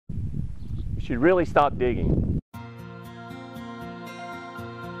you should really stop digging.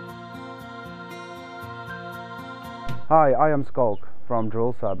 Hi, I am Skulk from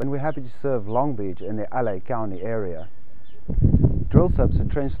Drill Sub, and we're happy to serve Long Beach in the LA County area. Drill Sub's a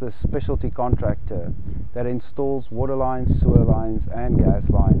trenchless specialty contractor that installs water lines, sewer lines and gas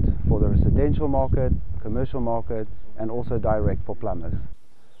lines for the residential market, commercial market and also direct for plumbers.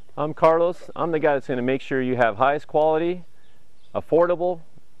 I'm Carlos. I'm the guy that's going to make sure you have highest quality, affordable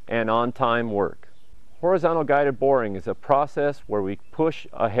and on-time work. Horizontal guided boring is a process where we push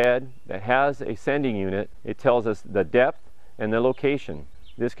a head that has a sending unit. It tells us the depth and the location.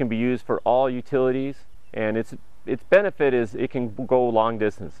 This can be used for all utilities, and its benefit is it can go long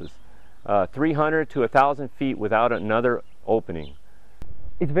distances, 300 to 1,000 feet without another opening.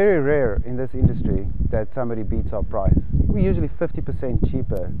 It's very rare in this industry that somebody beats our price. We're usually 50%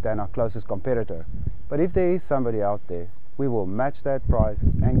 cheaper than our closest competitor, but if there is somebody out there, we will match that price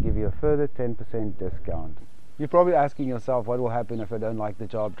and give you a further 10% discount. You're probably asking yourself, what will happen if I don't like the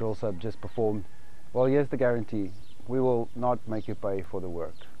job Drill Sub just performed? Well, here's the guarantee. We will not make you pay for the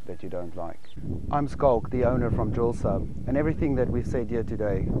work that you don't like. I'm Skulk, the owner from Drill Sub, and everything that we've said here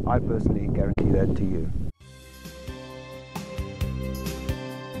today, I personally guarantee that to you.